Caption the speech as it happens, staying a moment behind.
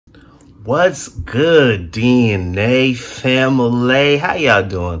What's good, DNA family? How y'all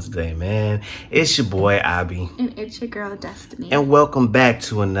doing today, man? It's your boy, Abby. And it's your girl, Destiny. And welcome back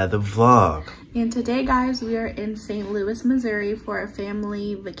to another vlog. And today, guys, we are in St. Louis, Missouri for a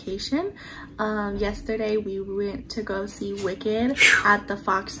family vacation. Yesterday, we went to go see Wicked at the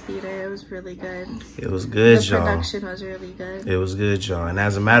Fox Theater. It was really good. It was good, y'all. The production was really good. It was good, y'all. And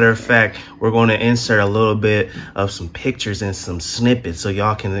as a matter of fact, we're going to insert a little bit of some pictures and some snippets so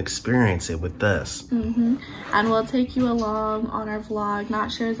y'all can experience it with us. And we'll take you along on our vlog.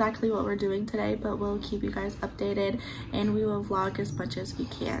 Not sure exactly what we're doing today, but we'll keep you guys updated and we will vlog as much as we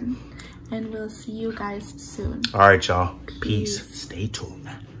can. And we'll see you guys soon. All right, y'all. Peace. Stay tuned.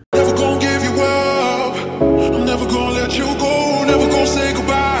 Never gonna give you up. I'm never gonna let you go. Never gonna say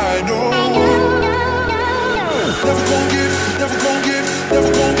goodbye. No. Never gonna give you up. Never gonna give.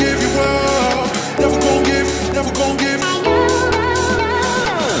 Never gonna give you up. Never gonna give. Never gonna give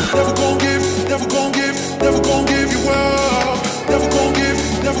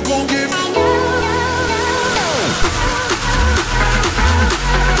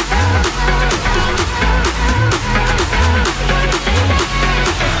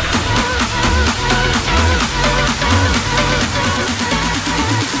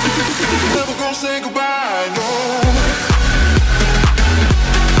say goodbye, no.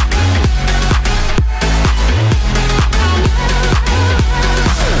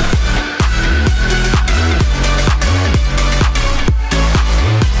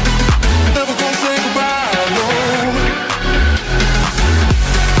 Never gonna say goodbye, no.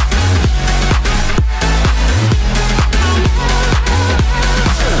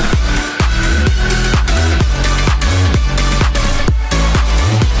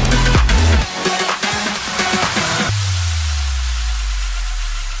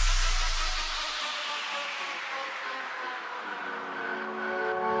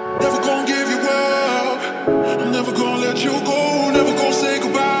 Never gonna give you up. I'm never gonna let you go. Never gonna say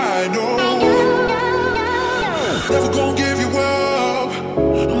goodbye, no. Never gonna give you up.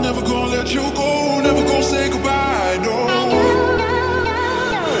 I'm never gonna let you go. Never gonna say goodbye, no.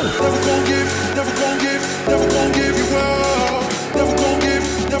 Never gonna give you up. Never gonna give you up. Never gonna give you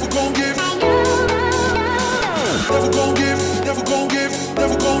up.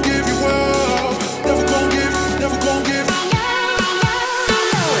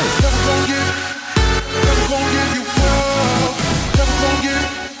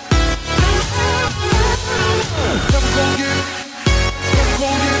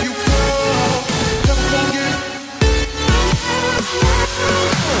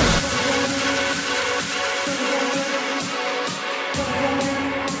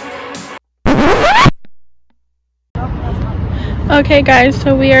 Okay, guys,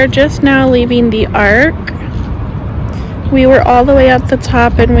 so we are just now leaving the Ark. We were all the way at the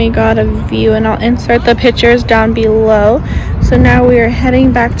top and we got a view, and I'll insert the pictures down below. So now we are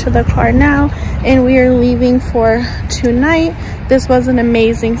heading back to the car now and we are leaving for tonight. This was an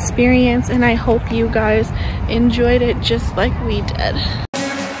amazing experience and I hope you guys enjoyed it just like we did.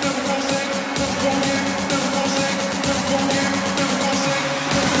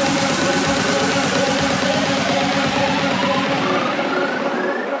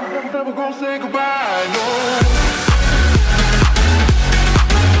 Never gonna say goodbye, no.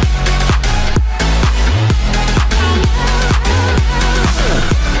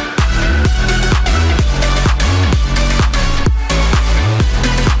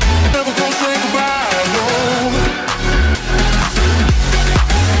 Never gonna say goodbye, no.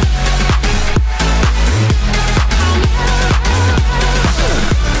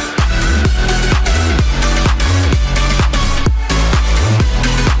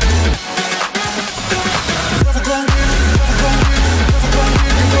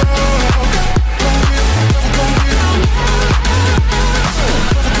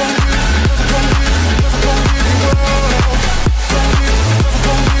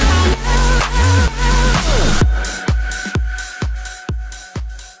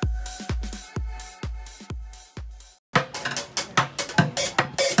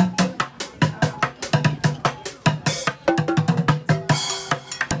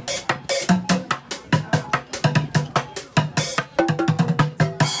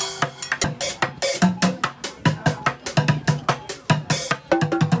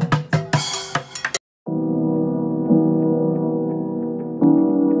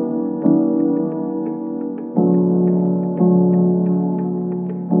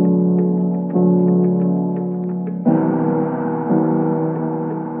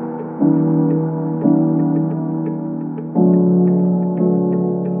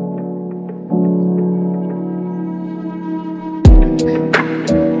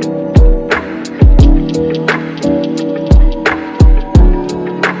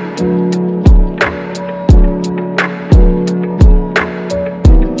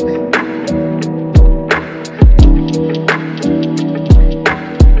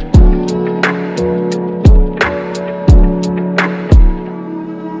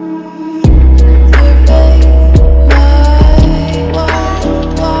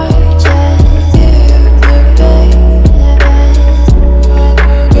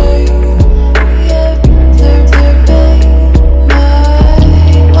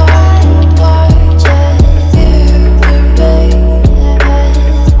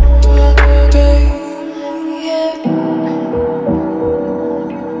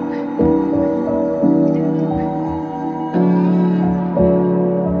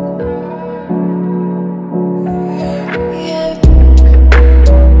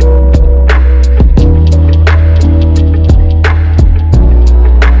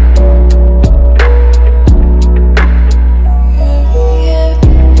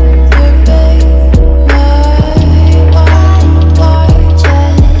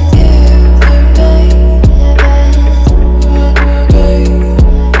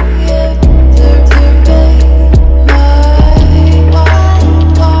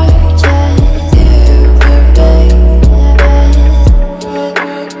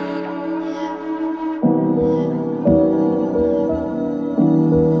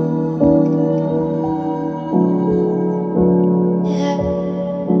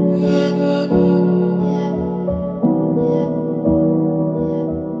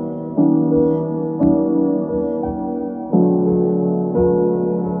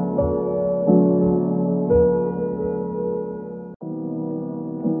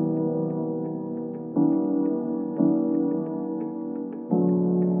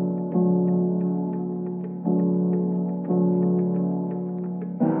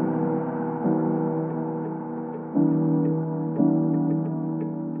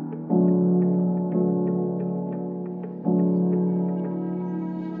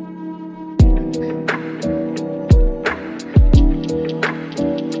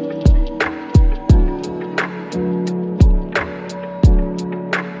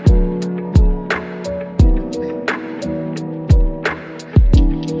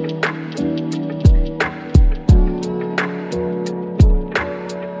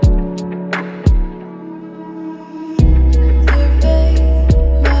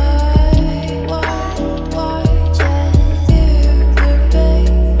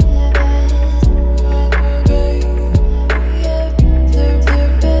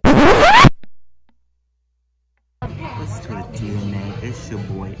 It's your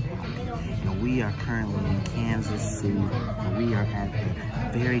boy Abby, and we are currently in Kansas City, and we are at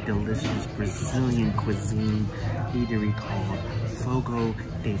the very delicious Brazilian cuisine eatery called Fogo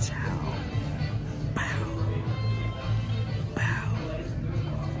de Chao. Bow, bow,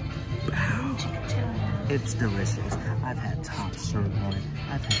 bow. It's delicious. I've had top sirloin,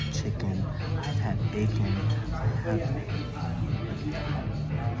 I've had chicken, I've had bacon,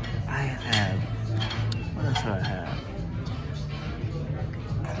 I have had, what else have I had?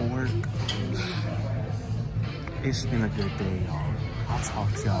 Pork. It's been a good day, y'all. I'll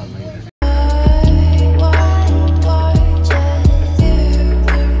talk to y'all later.